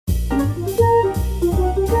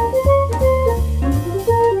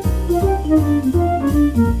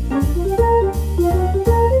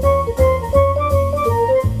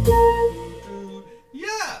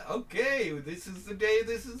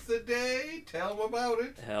Tell them about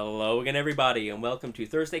it. Hello again, everybody, and welcome to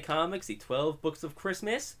Thursday Comics, the 12 Books of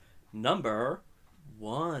Christmas, number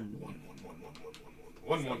 1.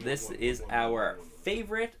 This is our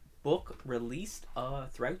favorite book released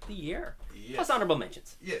throughout the year. Yes. Plus honorable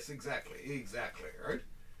mentions. Yes, exactly, right?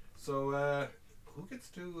 So, who gets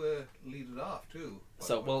to lead it off, too?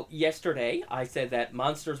 Well, yesterday I said that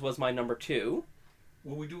Monsters was my number 2.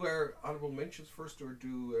 Will we do our honorable mentions first, or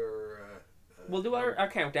do our... We'll do our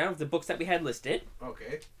countdown of the books that we had listed.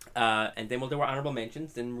 Okay. And then we'll do our honorable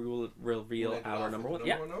mentions, then we will reveal our number 1.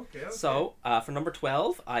 Yeah. Okay. So, for number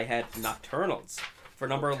 12, I had Nocturnals. For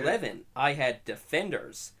number 11, I had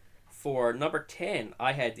Defenders. For number 10,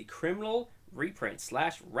 I had The Criminal Reprint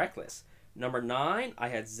 / Reckless. Number 9, I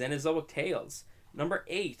had Xenozoic Tales. Number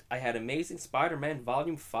 8, I had Amazing Spider-Man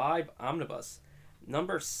Volume 5 Omnibus.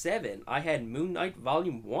 Number 7, I had Moon Knight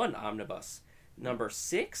Volume 1 Omnibus. Number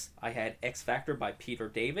 6, I had X Factor by Peter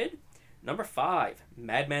David. Number 5,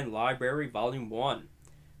 Madman Library Volume 1.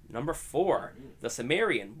 Number 4, The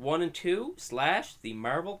Cimmerian 1 and 2 / the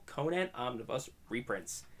Marvel Conan Omnibus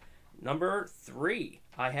reprints. Number 3,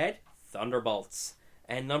 I had Thunderbolts.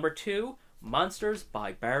 And number 2, Monsters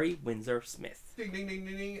by Barry Windsor Smith. Ding, ding, ding,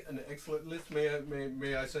 ding, ding. An excellent list,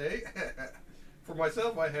 may I say. For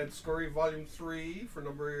myself, I had Scurry Volume 3 for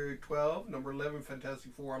number 12. Number 11,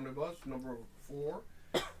 Fantastic Four Omnibus. Number 4.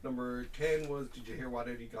 Number 10 was Did You Hear What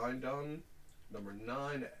Eddie Gein Done? Number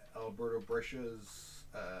 9, Alberto Brescia's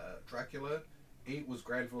Dracula. 8 was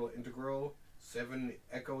Granville Integral. 7,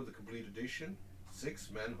 Echo, the Complete Edition. 6,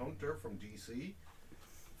 Manhunter from DC.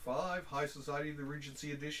 5, High Society, the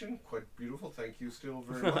Regency Edition. Quite beautiful. Thank you still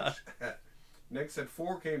very much. Next at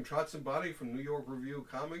 4 came Trots and Body from New York Review of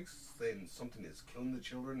Comics. Then Something Is Killing the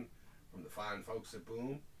Children from the fine folks at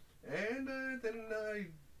Boom. And then I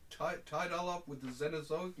tied all up with the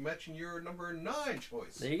Xenozoic, matching your number 9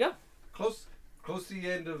 choice. There you go. Close to the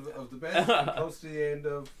end of the best, and close to the end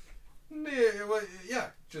of...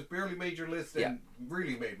 Yeah, just barely made your list and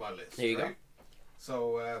really made my list. There you go.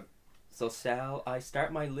 So... So shall I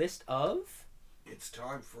start my list of... It's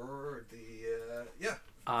time for the...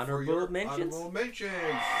 Honorable mentions. Honorable mentions.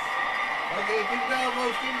 Okay, keep down,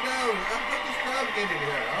 folks, keep down. Let this crowd get in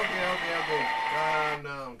here. Okay.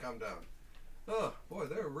 Calm down. Oh, boy,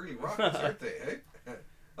 they're really rockets, aren't they, eh?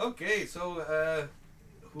 Okay, so,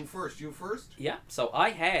 who first? You first? Yeah, so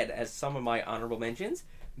I had, as some of my honorable mentions,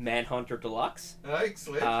 Manhunter Deluxe.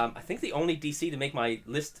 Excellent. I think the only DC to make my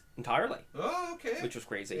list entirely. Oh, okay. Which was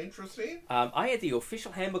crazy. Interesting. I had the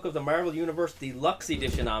Official Handbook of the Marvel Universe Deluxe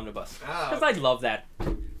Edition Omnibus. Because Okay. I love that.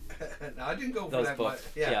 No, I didn't go for Those that. books.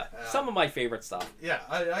 Yeah. Some of my favorite stuff. Yeah,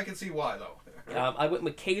 I can see why, though. I went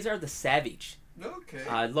with Kazar the Savage. Okay.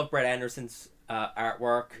 I love Brett Anderson's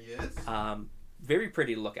artwork. Yes. Very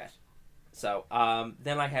pretty to look at. So,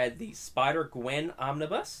 then I had the Spider-Gwen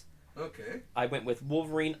Omnibus. Okay. I went with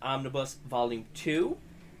Wolverine Omnibus Volume 2,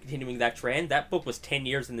 continuing that trend. That book was 10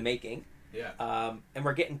 years in the making. Yeah. And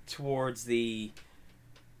we're getting towards the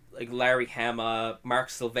Larry Hama, Mark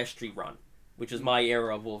Silvestri run, which is my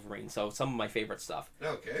era of Wolverine, so some of my favorite stuff.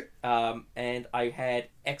 Okay. And I had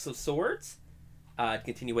X of Swords,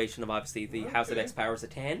 continuation of obviously the House of X Powers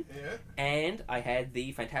of 10. Yeah. And I had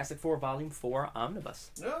the Fantastic Four Volume 4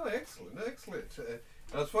 Omnibus. No, excellent.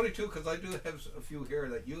 It's funny, too, because I do have a few here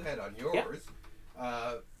that you had on yours.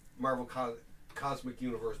 Yeah. Marvel Cosmic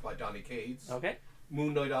Universe by Donny Cates. Okay.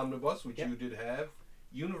 Moon Knight Omnibus, which you did have.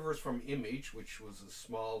 Universe from Image, which was a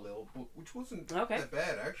small little book, which wasn't that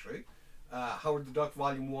bad, actually. Howard the Duck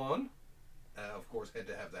Volume 1. Of course, had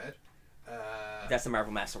to have that. That's the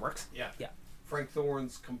Marvel Masterworks. Yeah. Frank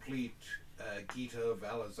Thorne's complete Gita of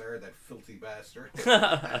Alazar, that filthy bastard.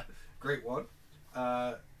 Great one.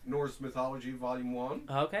 Norse Mythology Volume 1.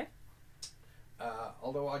 Okay.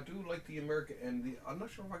 Although I do like the American, and I'm not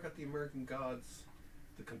sure if I got the American Gods,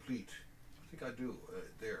 the complete. I think I do,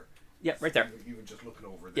 there. Yeah, right there. Even just looking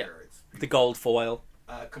over there. Yeah. It's the gold foil.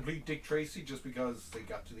 Complete Dick Tracy, just because they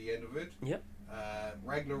got to the end of it. Yep.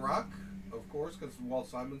 Ragnarok, of course, because Walt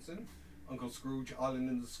Simonson. Uncle Scrooge, Island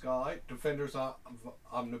in the Sky. Defenders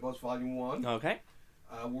Omnibus Volume 1. Okay.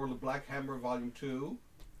 World of Black Hammer Volume 2.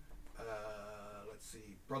 Let's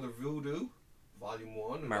see. Brother Voodoo Volume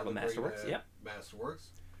 1. Marvel Masterworks,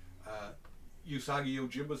 Masterworks. Usagi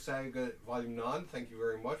Yojimbo Saga Volume 9. Thank you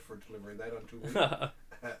very much for delivering that on 2 weeks.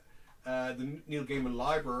 The Neil Gaiman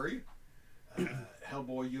Library.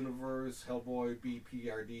 Hellboy Universe. Hellboy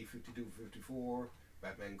BPRD 52-54.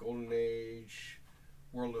 Batman Golden Age.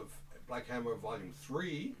 World of Black Hammer Volume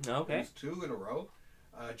 3. Okay. There's 2 in a row.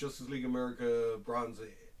 Justice League America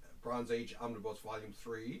Bronze Age Omnibus Volume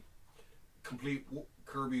 3. Complete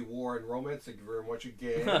Kirby War and Romance. Thank you very much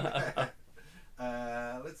again.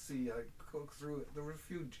 let's see. I cooked through. There were a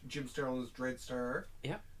few. Jim Sterling's Dreadstar.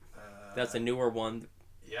 Yeah. That's a newer one.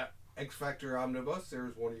 Yeah. X Factor Omnibus.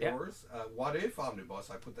 There's one of yours. What If Omnibus.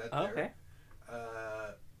 I put that there. Okay.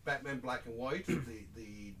 Batman Black and White,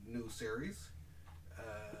 the new series.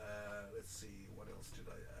 Let's see, what else did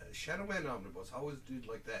I? Shadow Man Omnibus. I always did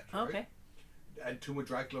like that. Right? Okay. And Tomb of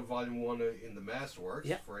Dracula Volume 1 in the Masterworks,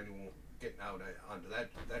 yeah. for anyone getting out onto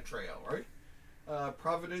that trail, right?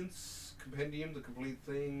 Providence Compendium, The Complete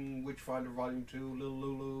Thing, Witchfinder Volume 2, Little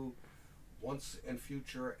Lulu, Once and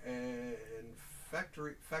Future, and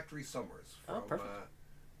Factory Summers from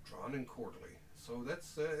Drawn and Quarterly. So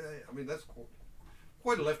that's, that's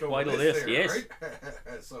quite a leftover quite a list list, there, yes. Right?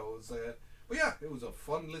 So it was, but yeah, it was a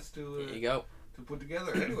fun list to there you go. to put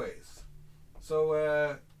together. Anyways,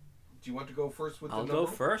 so do you want to go first with the number? I'll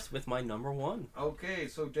go first with my number one. Okay,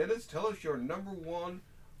 so Dennis, tell us your number one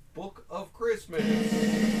book of Christmas. And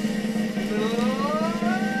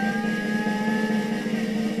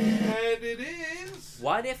it is...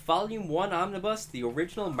 What If Volume 1 Omnibus, the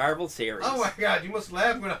original Marvel series. Oh my god, you must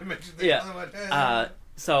laugh when I mentioned this. Yeah.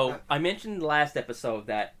 So, I mentioned in the last episode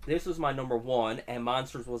that this was my number one, and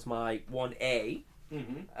Monsters was my 1A.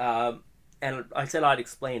 Mm-hmm. And I said I'd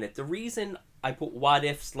explain it. The reason I put What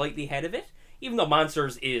If slightly ahead of it, even though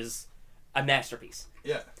Monsters is a masterpiece,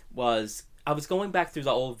 was I was going back through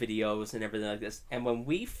the old videos and everything like this, and when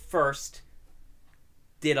we first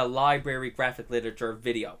did a library graphic literature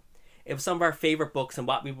video, it was some of our favorite books and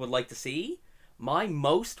what we would like to see. My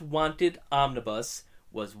most wanted omnibus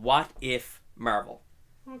was What If Marvel.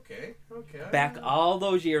 Okay. Back all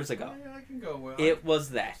those years ago. Yeah, I can go with it.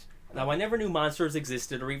 Was that. Now, I never knew Monsters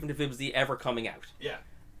existed, or even if it was ever coming out. Yeah.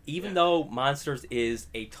 Even though Monsters is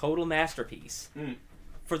a total masterpiece,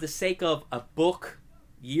 for the sake of a book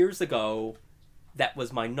years ago that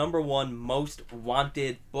was my number one most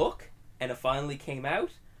wanted book, and it finally came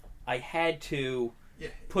out, I had to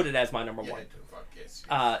put it as my number one.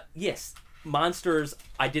 Yes. Monsters,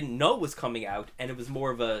 I didn't know was coming out, and it was more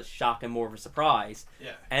of a shock and more of a surprise,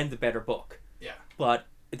 and the better book. Yeah. But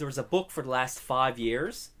there was a book for the last 5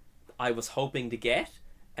 years I was hoping to get,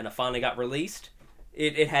 and it finally got released.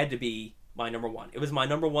 It had to be my number one. It was my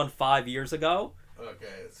number one 5 years ago.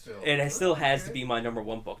 Okay, it still has to be my number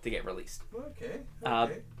one book to get released. Okay.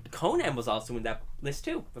 Conan was also in that list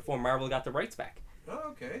too, before Marvel got the rights back.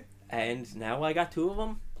 Oh, okay. And now I got two of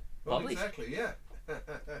them. Well, exactly, yeah.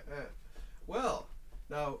 Well,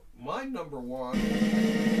 now, my number one is...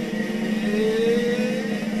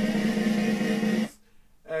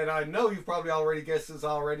 And I know you've probably already guessed this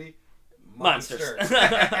already. Monsters.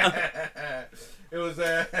 It was,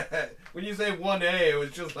 when you say 1A, it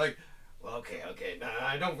was just like, well, okay, nah,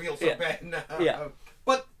 I don't feel so bad now. Yeah.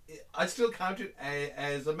 But I still count it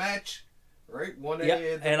as a match, right? 1A.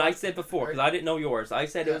 Yeah, and I said before, because I didn't know yours, I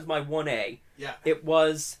said it was my 1A. Yeah. It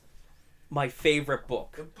was my favorite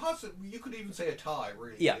book. Possibly, you could even say a tie,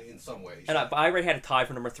 really, in some ways. And I already had a tie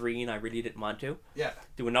for number 3, and I really didn't want to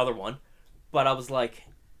do another one. But I was like,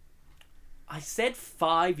 I said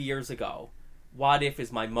 5 years ago, What If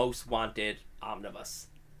is my most wanted omnibus.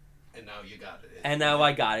 And now you got it. And now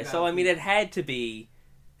I got it. So, I mean, it had to be...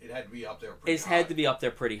 It had to be up there pretty high. It had to be up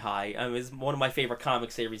there pretty high. I mean, it's one of my favorite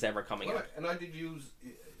comic series ever coming out. And I did use...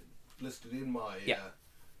 listed in my...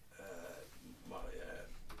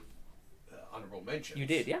 honorable mentions. You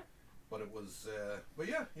did, yeah. But it was... but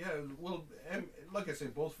yeah. Well, like I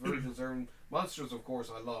said, both very deserving. Monsters, of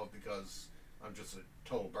course, I love because... I'm just a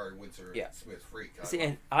total Barry Windsor Smith freak. See,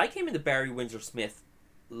 and I came into Barry Windsor Smith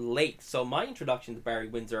late, so my introduction to Barry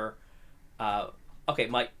Windsor,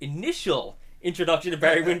 my initial introduction to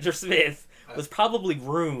Barry Windsor Smith was probably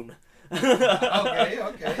Rune. okay,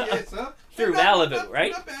 yeah, so through Malibu,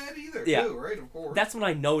 right? Not bad either, too, right? Of course. That's when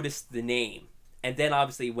I noticed the name, and then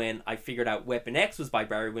obviously when I figured out Weapon X was by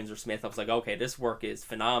Barry Windsor Smith, I was like, okay, this work is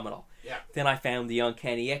phenomenal. Yeah. Then I found the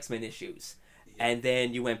Uncanny X-Men issues. And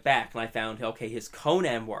then you went back and I found, okay, his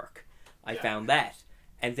Conan work. I found that.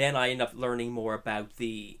 And then I ended up learning more about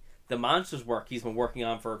the Monsters work he's been working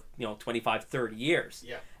on for, 25, 30 years.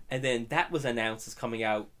 Yeah. And then that was announced as coming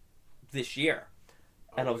out this year.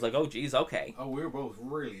 And I was like, oh, geez, okay. Oh, we were both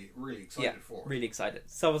really, really excited for it. Really excited.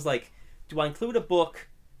 So I was like, do I include a book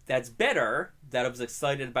that's better, that I was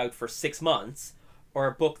excited about for 6 months, or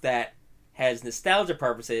a book that has nostalgia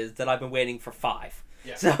purposes that I've been waiting for 5?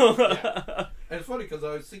 Yeah. So And it's funny because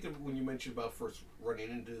I was thinking when you mentioned about first running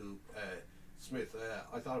into Smith,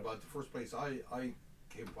 I thought about the first place I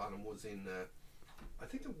came upon him was in, I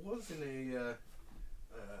think it was in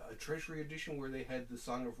a Treasury edition where they had the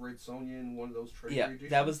Song of Red Sonja in one of those Treasury editions. Yeah,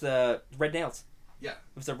 that was the Red Nails. Yeah.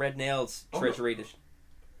 It was the Red Nails Treasury edition.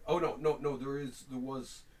 Oh no. There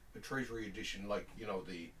was a treasury edition, like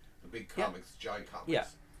the big Yeah. comics, giant comics, Yeah.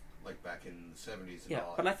 like back in the 70s and Yeah,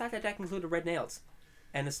 all. but I thought that included Red Nails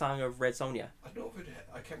and the song of Red Sonja. I don't know if it.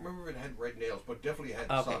 I can't remember if it had Red Nails, but definitely had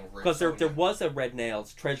the Okay, song of Red because there Sonja. was a Red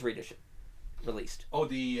Nails Treasury edition released. Oh,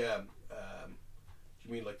 the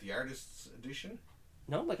you mean like the artist's edition?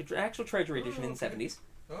 No, like an actual Treasury edition in the okay. 70s.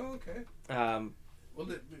 Oh, okay. Well,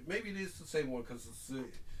 maybe it is the same one because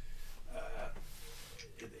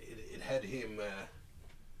it had him.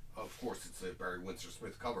 Of course, it's a Barry Windsor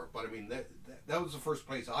Smith cover, but I mean that was the first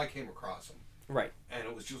place I came across him, Right. and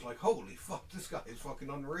it was just like, holy fuck, this guy is fucking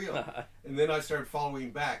unreal. And then I started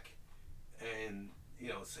following back, and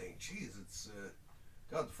saying, geez, it's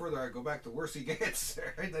God. The further I go back, the worse he gets.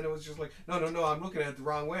 Right? Then it was just like, no, I'm looking at it the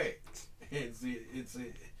wrong way. And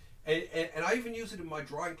I even use it in my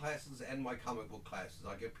drawing classes and my comic book classes.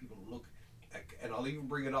 I get people to look, and I'll even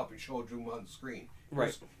bring it up and show it to them on the screen.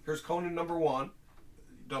 Right. Here's Conan #1,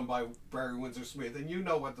 done by Barry Windsor Smith, and you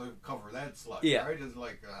know what the cover of that's like, Yeah. right? It's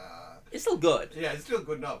like, It's still good. yeah, it's still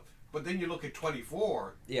good enough. But then you look at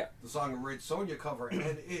 24, Yeah. the Song of Red Sonja cover,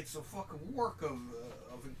 and it's a fucking work of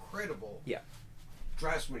incredible Yeah.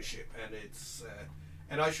 draftsmanship, and it's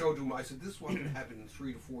and I showed him. I said, this one can happen in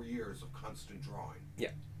 3 to 4 years of constant drawing.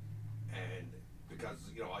 Yeah. And because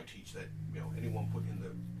I teach that anyone put in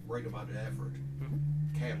the right amount of effort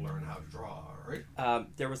Mm-hmm. can learn how to draw. Right?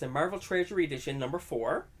 There was a Marvel Treasury edition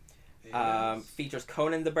 #4. Yes. Features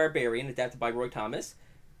Conan the Barbarian, adapted by Roy Thomas.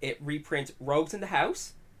 It reprints Rogues in the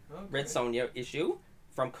House, Okay. Red Sonja issue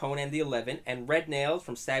from Conan the 11, and Red Nails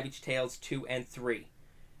from Savage Tales 2 and 3.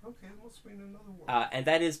 Okay, that must mean another one. And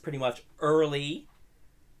that is pretty much early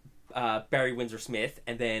Barry Windsor Smith,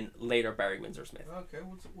 and then later Barry Windsor Smith. Okay,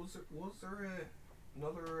 was there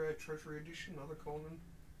another Treasury edition, another Conan?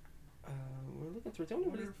 We're looking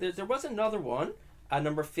through. There was another one,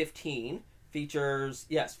 #15,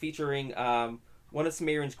 featuring one of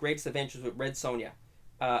Cimmerian's greatest adventures with Red Sonja,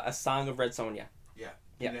 A Song of Red Sonja. Yeah.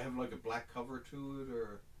 Yeah. Did it have like a black cover to it,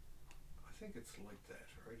 or I think it's like that,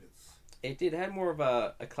 right? It did have more of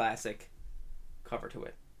a classic cover to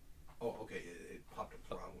it. Oh, okay. It popped up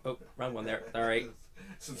the wrong Oh, one. wrong one there. All right.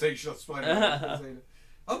 Sensational Spider-Man.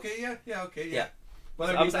 Okay, yeah.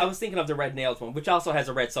 But I was thinking of the Red Nails one, which also has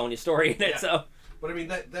a Red Sonja story in it. Yeah. So, but I mean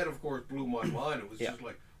that of course blew my mind. It was Yeah. just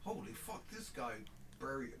like, holy fuck, this guy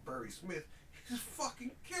Barry Smith, he's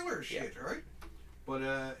fucking killer shit, right? But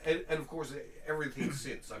and of course everything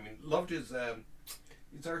since. I mean, loved his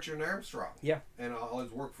Archer and Armstrong. Yeah. And all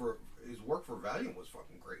his work for Valiant was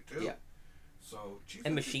fucking great too. Yeah. So geez,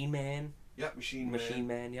 and Machine Man. Yeah, Machine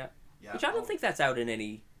Man. Yeah. Yeah. Which I don't think that's out in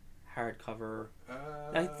any hardcover.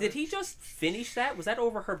 Did he just finish that? Was that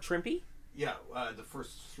over Herb Trimpe? Yeah, the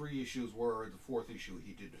first 3 issues were. The 4th issue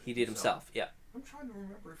he did. He did himself. Yeah. I'm trying to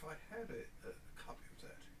remember if I had a copy of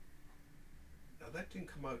that. Now that didn't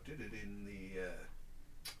come out, did it? In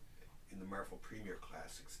the Marvel Premier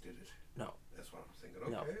Classics, did it? No. That's what I'm thinking.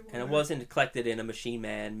 Okay. No. Well, And it wasn't collected in a Machine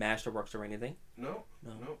Man Masterworks or anything. No.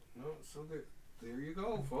 So there you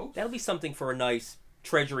go, folks. That'll be something for a nice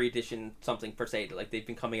Treasury edition, something per se, like they've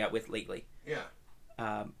been coming out with lately. Yeah.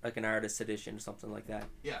 Like an artist edition, something like that.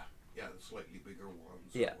 Yeah. The slightly bigger ones.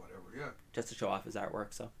 Yeah. Or whatever. Yeah. Just to show off his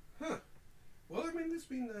artwork. So. Huh. Well, I mean, this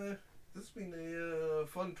has been a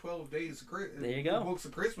fun 12 days. There you go. Books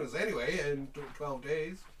of Christmas, anyway, in 12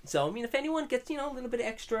 days. So I mean, if anyone gets a little bit of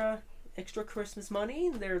extra Christmas money,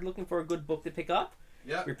 they're looking for a good book to pick up.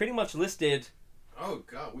 Yeah. We're pretty much listed. Oh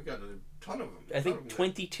God, we got a ton of them. I think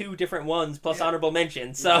 22 different ones plus honorable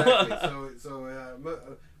mentions. So. Exactly. So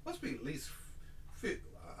must be at least.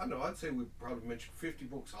 I don't know. I'd say we probably mentioned 50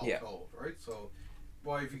 books all told, right? So,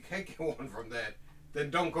 boy, if you can't get one from that, then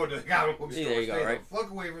don't go to the comic book store. There you go, Stay right? the fuck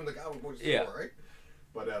away from the comic book store, Yeah. right?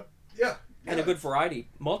 But yeah. And a good variety.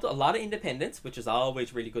 A lot of independents, which is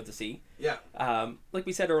always really good to see. Yeah. Like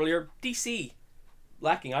we said earlier, DC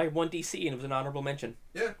lacking. I had one DC and it was an honorable mention.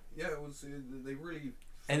 Yeah. It was. They really.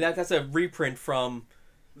 And that's a reprint from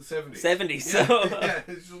the 70s. 70s. Yeah, So yeah,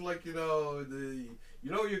 it's just like you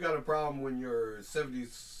got a problem when your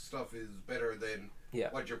 70s stuff is better than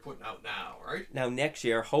what you're putting out now, right? Now next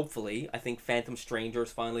year, hopefully, I think Phantom Stranger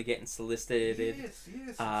is finally getting solicited. Yes.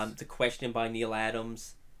 The Question by Neil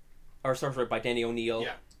Adams, or sorry, by Denny O'Neil.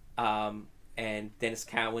 Yeah. And Dennis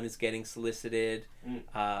Cowan is getting solicited.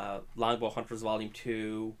 Longbow Hunters Volume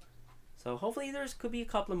 2. So hopefully could be a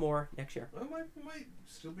couple more next year. Well, might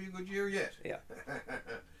still be a good year yet. Yeah.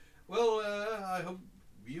 Well, I hope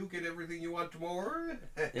you get everything you want tomorrow.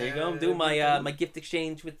 There you go. I'm doing my gift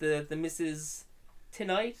exchange with the missus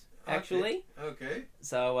tonight, actually. Okay.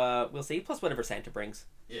 So we'll see. Plus whatever Santa brings.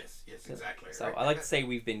 Yes, exactly. So right? I like to say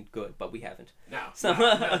we've been good, but we haven't. No. So-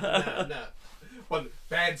 No. Well,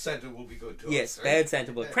 bad Santa will be good to us. Yes, right? bad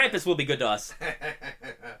Santa will. Krampus will be good to us.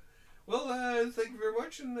 Well, thank you very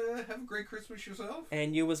much, and have a great Christmas yourself.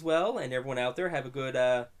 And you as well, and everyone out there, have a good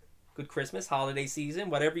good Christmas, holiday season,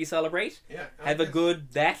 whatever you celebrate. Yeah. Have a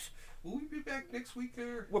good that. Will we be back next week?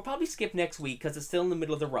 Or? We'll probably skip next week because it's still in the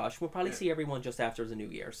middle of the rush. We'll probably see everyone just after the New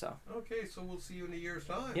Year. So Okay, so we'll see you in a year's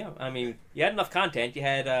time. yeah, I mean, you had enough content. You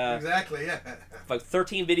had Exactly, yeah. like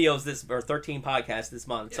 13 videos or 13 podcasts this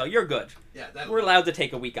month, so you're good. Yeah, We're allowed to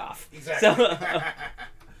take a week off. Exactly. So,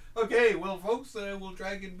 Okay, well, folks, we'll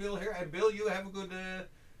try and get Bill here. And Bill, you have a good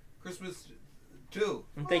Christmas, too.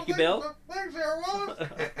 Thank you, Bill. Thanks, Sarah Wallace.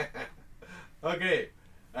 Okay,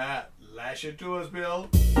 lash it to us, Bill.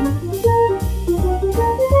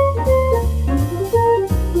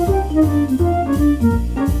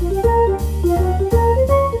 Thank you.